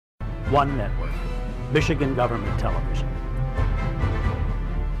one network, Michigan Government Television.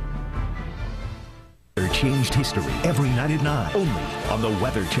 Changed history every night at 9, only on the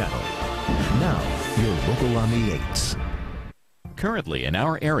Weather Channel. Now, your local on the 8s. Currently in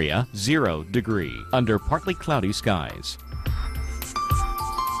our area, 0 degree, under partly cloudy skies.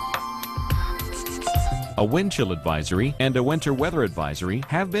 A wind chill advisory and a winter weather advisory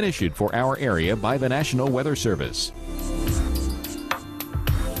have been issued for our area by the National Weather Service.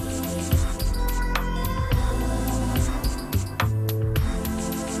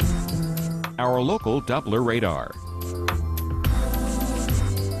 Our local Doppler radar.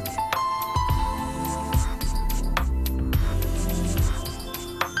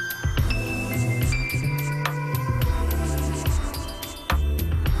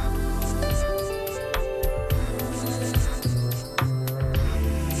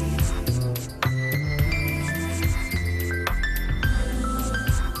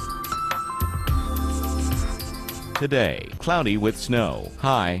 Today, cloudy with snow,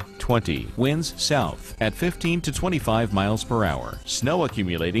 high 20, winds south at 15 to 25 miles per hour, snow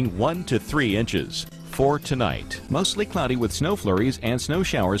accumulating 1 to 3 inches. For tonight, mostly cloudy with snow flurries and snow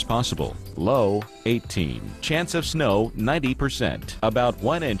showers possible, low 18, chance of snow 90%, about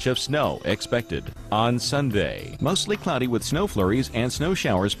 1 inch of snow expected. On Sunday, mostly cloudy with snow flurries and snow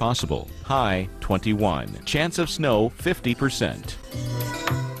showers possible, high 21, chance of snow 50%.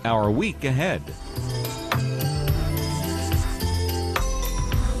 Our week ahead.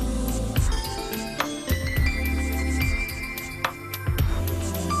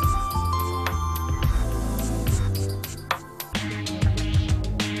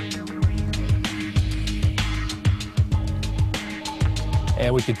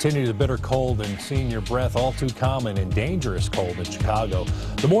 And we continue the bitter cold and seeing your breath, all too common and dangerous cold in Chicago.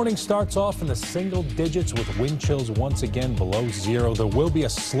 The morning starts off in the single digits with wind chills once again below 0. There will be a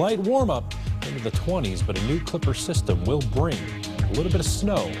slight warm up into the 20s, but a new Clipper system will bring a little bit of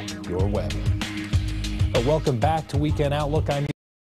snow your way. Welcome back to Weekend Outlook. I'm